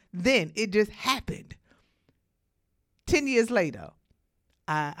want him then. It just happened. 10 years later,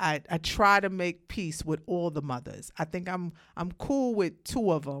 I try to make peace with all the mothers. I think I'm cool with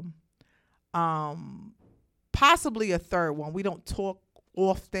 2 of them. Possibly a third one. We don't talk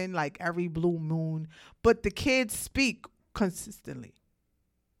often, like every blue moon, but the kids speak consistently.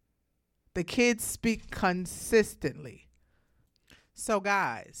 So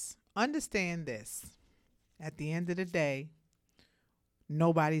guys, understand this. At the end of the day,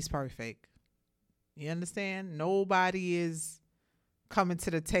 nobody's perfect. You understand? Nobody is coming to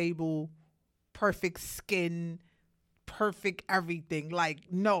the table, perfect skin, perfect everything.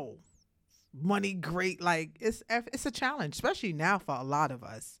 Like, no. Money great. Like, it's a challenge, especially now for a lot of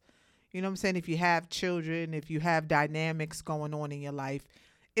us. You know what I'm saying? If you have children, if you have dynamics going on in your life,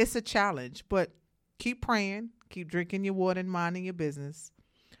 it's a challenge. But keep praying, keep drinking your water and minding your business.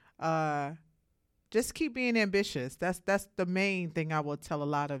 Just keep being ambitious. That's the main thing I will tell a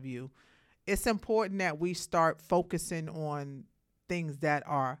lot of you. It's important that we start focusing on things that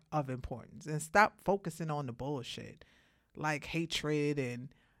are of importance and stop focusing on the bullshit, like hatred and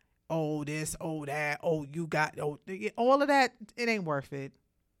oh this, oh that, oh you got, oh all of that. It ain't worth it.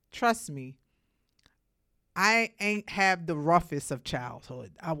 Trust me. I ain't have the roughest of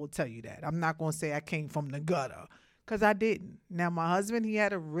childhood. I will tell you that. I'm not going to say I came from the gutter, because I didn't. Now, my husband, he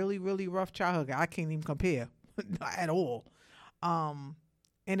had a really, really rough childhood. I can't even compare at all. And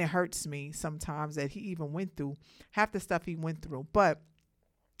it hurts me sometimes that he even went through half the stuff he went through. But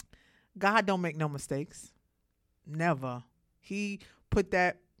God don't make no mistakes. Never. He put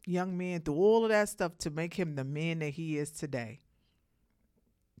that young man through all of that stuff to make him the man that he is today.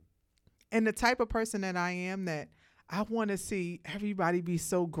 And the type of person that I am, that I want to see everybody be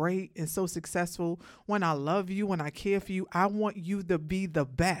so great and so successful. When I love you, when I care for you, I want you to be the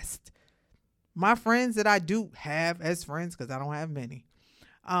best. My friends that I do have as friends, because I don't have many,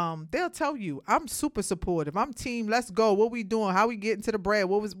 they'll tell you I'm super supportive. I'm team. Let's go. What we doing? How we getting to the bread?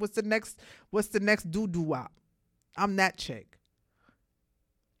 What's the next doo-doo-wop? I'm that chick.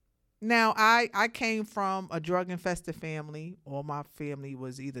 Now, I came from a drug-infested family. All my family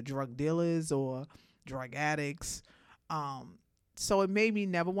was either drug dealers or drug addicts. So it made me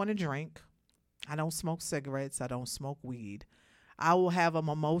never want to drink. I don't smoke cigarettes. I don't smoke weed. I will have a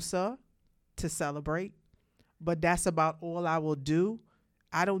mimosa to celebrate, but that's about all I will do.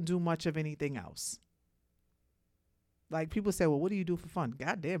 I don't do much of anything else. Like, people say, well, what do you do for fun?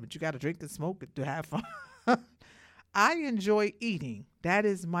 God damn it, you got to drink and smoke to have fun. I enjoy eating. That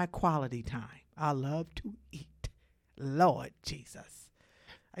is my quality time. I love to eat. Lord Jesus.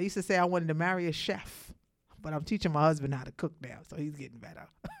 I used to say I wanted to marry a chef, but I'm teaching my husband how to cook now, so he's getting better.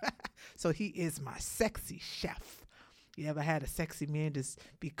 So he is my sexy chef. You ever had a sexy man just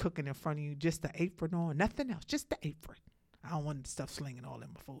be cooking in front of you, just the apron on, nothing else, just the apron? I don't want stuff slinging all in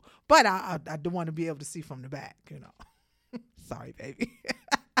my food, but I do want to be able to see from the back, Sorry, baby.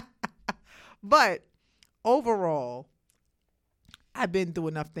 But overall, I've been through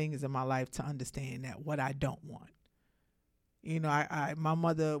enough things in my life to understand that what I don't want. My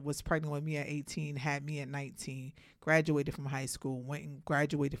mother was pregnant with me at 18, had me at 19, graduated from high school, went and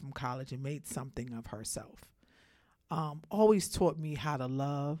graduated from college and made something of herself. Always taught me how to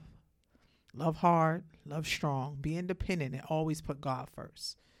love hard, love strong, be independent, and always put God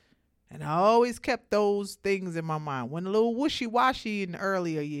first. And I always kept those things in my mind. Went a little wishy-washy in the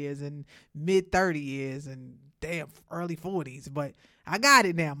earlier years and mid-30 years and early 40s. But I got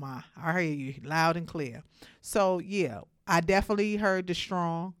it now, Ma. I hear you loud and clear. So, yeah, I definitely heard the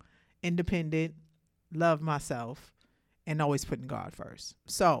strong, independent, love myself, and always putting God first.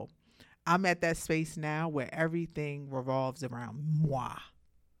 So, I'm at that space now where everything revolves around moi.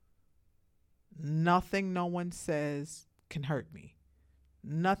 Nothing no one says can hurt me.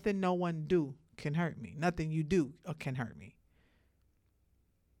 Nothing no one do can hurt me. Nothing you do can hurt me.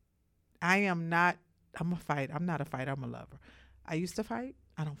 I'm not a fighter. I'm a lover. I used to fight.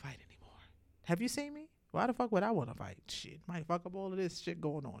 I don't fight anymore. Have you seen me? Why the fuck would I want to fight? Shit, might fuck up all of this shit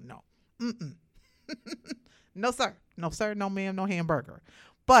going on. No. No, sir. No, sir. No, ma'am. No hamburger.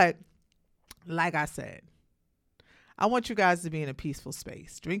 But like I said, I want you guys to be in a peaceful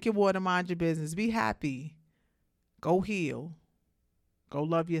space. Drink your water, mind your business, be happy, go heal, go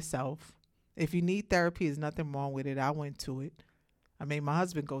love yourself. If you need therapy, there's nothing wrong with it. I went to it. I made my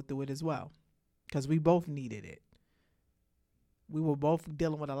husband go through it as well because we both needed it. We were both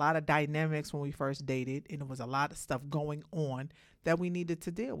dealing with a lot of dynamics when we first dated, and there was a lot of stuff going on that we needed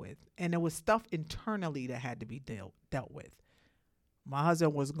to deal with. And there was stuff internally that had to be dealt with. My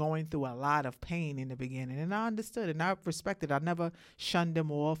husband was going through a lot of pain in the beginning, and I understood and I respected. I never shunned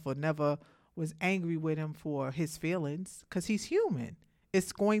him off or never was angry with him for his feelings because he's human.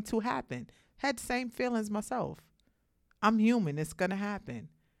 It's going to happen. Had the same feelings myself. I'm human. It's going to happen.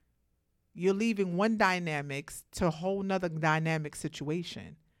 You're leaving one dynamics to a whole nother dynamic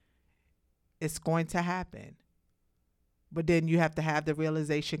situation. It's going to happen. But then you have to have the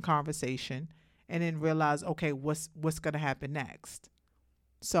realization conversation and then realize, okay, what's going to happen next?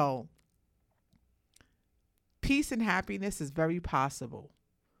 So peace and happiness is very possible,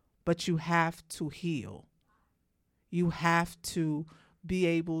 but you have to heal. You have to be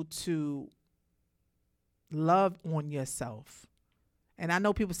able to love on yourself. And I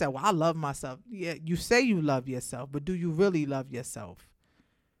know people say, well, I love myself. Yeah, you say you love yourself, but do you really love yourself?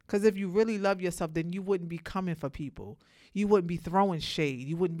 Because if you really love yourself, then you wouldn't be coming for people. You wouldn't be throwing shade.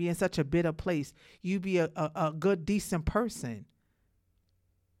 You wouldn't be in such a bitter place. You'd be a good, decent person.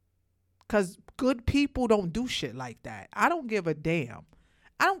 Because good people don't do shit like that. I don't give a damn.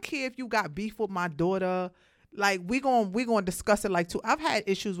 I don't care if you got beef with my daughter. Like, we gonna discuss it like too. I've had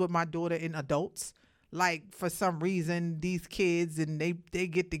issues with my daughter and adults. Like, for some reason, these kids and they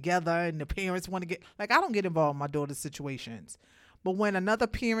get together and the parents want to get, like, I don't get involved in my daughter's situations. But when another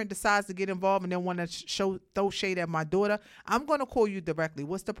parent decides to get involved and they want to throw shade at my daughter, I'm going to call you directly.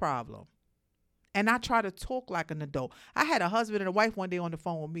 What's the problem? And I try to talk like an adult. I had a husband and a wife one day on the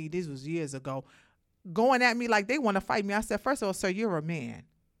phone with me. This was years ago. Going at me like they want to fight me. I said, first of all, sir, you're a man.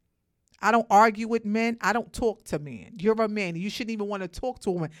 I don't argue with men. I don't talk to men. You're a man. You shouldn't even want to talk to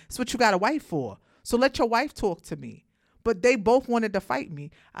a woman. It's what you got a wife for. So let your wife talk to me. But they both wanted to fight me.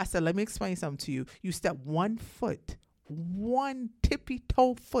 I said, let me explain something to you. You step 1 foot, 1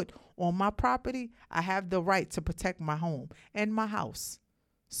 tippy-toe foot on my property, I have the right to protect my home and my house.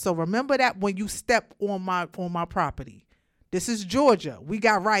 So remember that when you step on my property. This is Georgia. We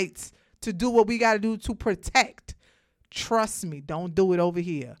got rights to do what we got to do to protect. Trust me, don't do it over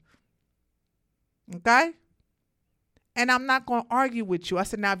here. Okay? And I'm not going to argue with you. I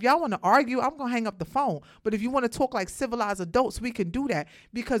said, now, if y'all want to argue, I'm going to hang up the phone. But if you want to talk like civilized adults, we can do that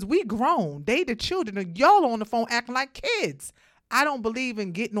because we grown. They the children. And y'all on the phone acting like kids. I don't believe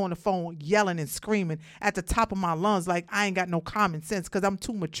in getting on the phone yelling and screaming at the top of my lungs like I ain't got no common sense because I'm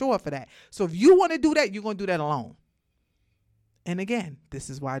too mature for that. So if you want to do that, you're going to do that alone. And again, this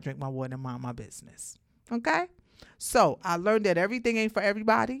is why I drink my water and mind my business. Okay? So I learned that everything ain't for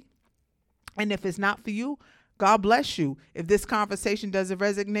everybody. And if it's not for you, God bless you. If this conversation doesn't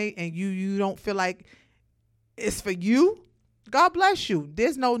resonate and you don't feel like it's for you, God bless you.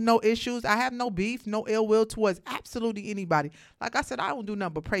 There's no issues. I have no beef, no ill will towards absolutely anybody. Like I said, I don't do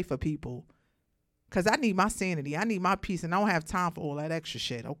nothing but pray for people. because I need my sanity. I need my peace, and I don't have time for all that extra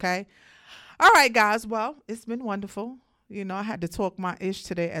shit, okay? All right, guys. Well, it's been wonderful. You know, I had to talk my ish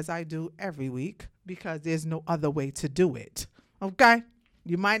today, as I do every week, because there's no other way to do it, okay?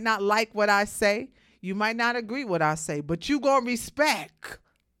 You might not like what I say. You might not agree with what I say, but you gonna respect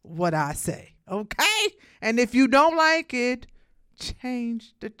what I say, okay? And if you don't like it,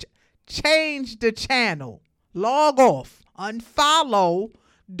 change the channel. Log off. Unfollow.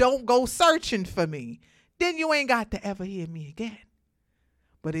 Don't go searching for me. Then you ain't got to ever hear me again.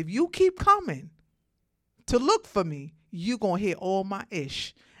 But if you keep coming to look for me, you gonna hear all my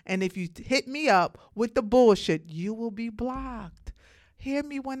ish. And if you hit me up with the bullshit, you will be blocked. Hear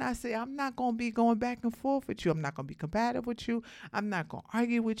me when I say I'm not going to be going back and forth with you. I'm not going to be combative with you. I'm not going to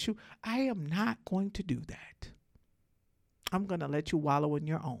argue with you. I am not going to do that. I'm going to let you wallow in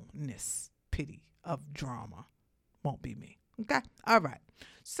your ownness, pity of drama. Won't be me. Okay? All right.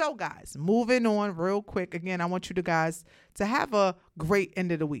 So, guys, moving on real quick. Again, I want you guys to have a great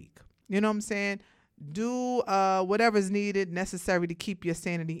end of the week. You know what I'm saying? Do whatever's needed, necessary to keep your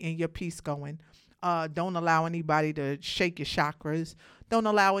sanity and your peace going. Don't allow anybody to shake your chakras. Don't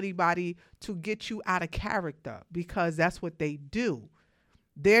allow anybody to get you out of character, because that's what they do.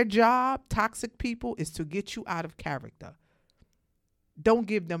 Their job, toxic people, is to get you out of character. Don't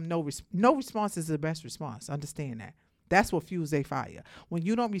give them no response is the best response. Understand that. That's what fuels their fire. When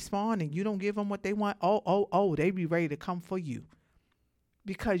you don't respond and you don't give them what they want, they be ready to come for you,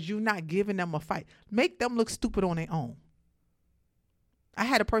 because you're not giving them a fight. Make them look stupid on their own. I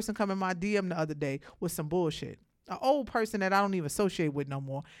had a person come in my DM the other day with some bullshit. An old person that I don't even associate with no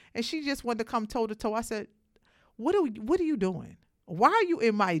more. And she just wanted to come toe to toe. I said, what are you doing? Why are you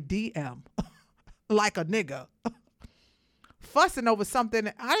in my DM like a nigga? Fussing over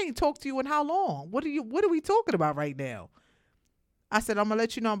something. I ain't talked to you in how long? What are we talking about right now? I said, I'm going to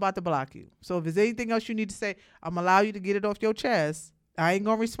let you know I'm about to block you. So if there's anything else you need to say, I'm going to allow you to get it off your chest. I ain't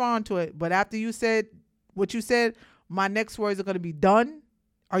going to respond to it. But after you said what you said, my next words are going to be done.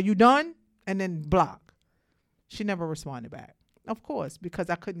 Are you done? And then block. She never responded back. Of course, because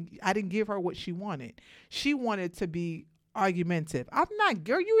I didn't give her what she wanted. She wanted to be argumentative. I'm not,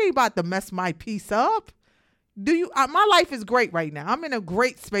 girl, you ain't about to mess my peace up. Do you? My life is great right now. I'm in a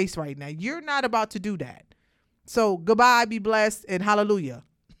great space right now. You're not about to do that. So goodbye, be blessed, and hallelujah.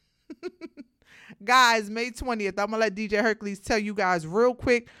 Guys, May 20th, I'm going to let DJ Hercules tell you guys real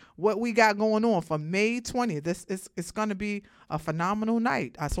quick what we got going on for May 20th. It's going to be a phenomenal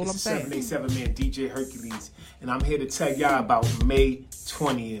night. That's all I'm saying. 787 man, DJ Hercules. And I'm here to tell y'all about May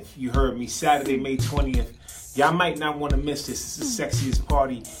 20th. You heard me, Saturday, May 20th. Y'all might not want to miss this. It's the sexiest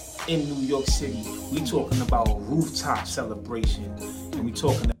party in New York City. We talking about a rooftop celebration. And we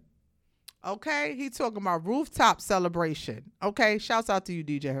talking Okay, he talking about rooftop celebration. Okay, shouts out to you,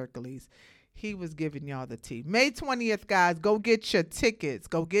 DJ Hercules. He was giving y'all the tea. May 20th, guys, go get your tickets.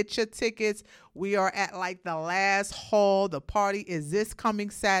 Go get your tickets. We are at like the last hall. The party is this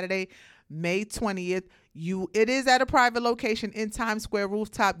coming Saturday, May 20th. It is at a private location in Times Square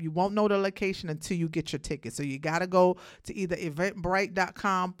rooftop. You won't know the location until you get your tickets. So you got to go to either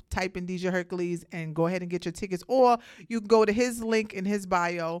eventbrite.com, type in DJ Hercules, and go ahead and get your tickets. Or you can go to his link in his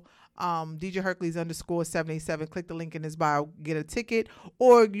bio, DJ Hercules _787. Click the link in his bio, get a ticket.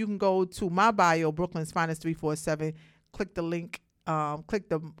 Or you can go to my bio, Brooklyn's Finest 347. Click the link. Click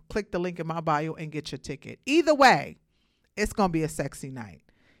the link in my bio and get your ticket. Either way, it's gonna be a sexy night.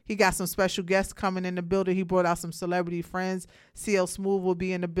 He got some special guests coming in the building. He brought out some celebrity friends. CL Smooth will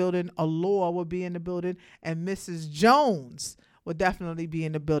be in the building. Allure will be in the building. And Mrs. Jones will definitely be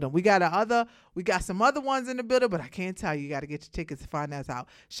in the building. We got some other ones in the building, but I can't tell you. You got to get your tickets to find that out.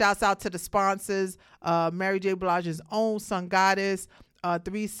 Shouts out to the sponsors. Mary J. Blige's own Sun Goddess,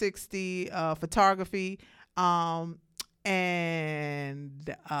 360 Photography,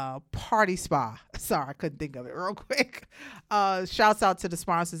 and Party Spa. Sorry, I couldn't think of it real quick. Shouts out to the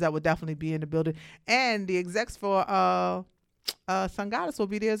sponsors that will definitely be in the building, and the execs for Sun Goddess will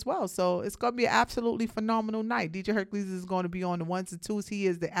be there as well. So it's going to be an absolutely phenomenal night. DJ Hercules is going to be on the ones and twos. He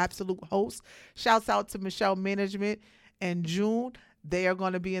is the absolute host. Shouts out to Michelle Management and June. They are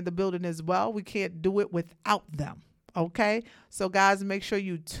going to be in the building as well. We can't do it without them. Okay, so guys, make sure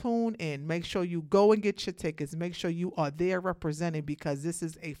you tune in. Make sure you go and get your tickets. Make sure you are there represented, because this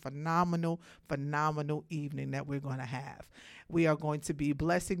is a phenomenal evening that we're going to have. We are going to be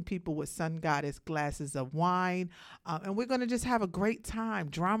blessing people with Sun Goddess glasses of wine. And we're going to just have a great time.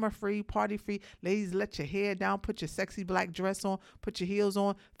 Drama-free, party-free. Ladies, let your hair down. Put your sexy black dress on. Put your heels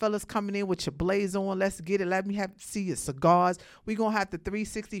on. Fellas coming in with your blaze on. Let's get it. Let me see your cigars. We're going to have the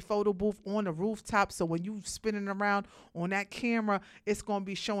 360 photo booth on the rooftop. So when you spinning around on that camera, it's going to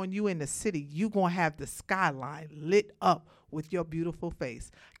be showing you in the city. You're going to have the skyline lit up with your beautiful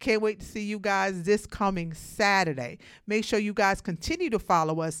face. Can't wait to see you guys this coming Saturday. Make sure you guys continue to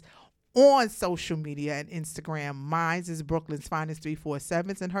follow us on social media and Instagram. Mine is Brooklyn's Finest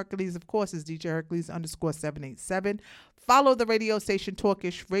 347, and Hercules, of course, is DJ Hercules _787. Follow the radio station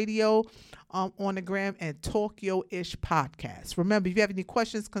Talkish Radio on the gram and Talkyo-ish Podcast. Remember, if you have any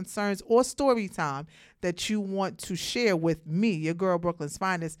questions, concerns, or story time that you want to share with me, your girl Brooklyn's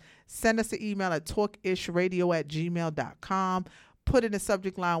Finest, send us an email at talkishradio@gmail.com. Put in the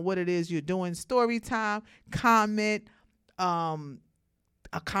subject line what it is you're doing, story time, comment, a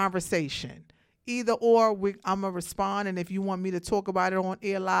conversation. Either or, I'm going to respond, and if you want me to talk about it on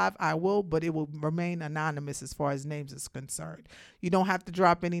air live, I will, but it will remain anonymous as far as names is concerned. You don't have to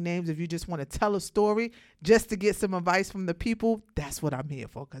drop any names. If you just want to tell a story just to get some advice from the people, that's what I'm here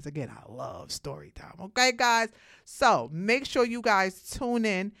for, because, again, I love story time. Okay, guys? So make sure you guys tune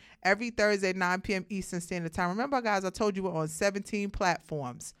in every Thursday at 9 p.m. Eastern Standard Time. Remember, guys, I told you we're on 17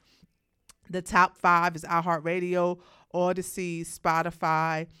 platforms. The top 5 is iHeartRadio, Odyssey,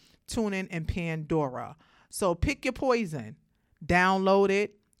 Spotify, TuneIn, and Pandora. So pick your poison. Download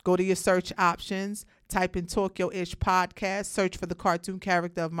it. Go to your search options. Type in Talkyo-ish Podcast. Search for the cartoon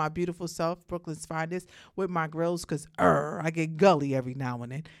character of my beautiful self, Brooklyn's Finest, with my grills, because I get gully every now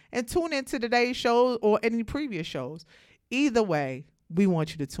and then. And tune in to today's show or any previous shows. Either way, we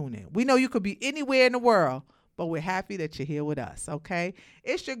want you to tune in. We know you could be anywhere in the world, but we're happy that you're here with us, okay?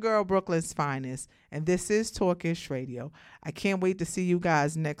 It's your girl, Brooklyn's Finest, and this is Talkish Radio. I can't wait to see you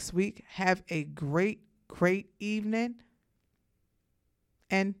guys next week. Have a great, great evening,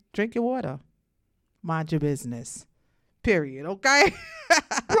 and drink your water. Mind your business. Period, okay?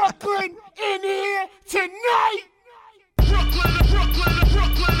 Brooklyn in here tonight. Brooklyn, Brooklyn,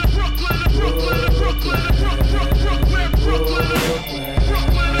 Brooklyn.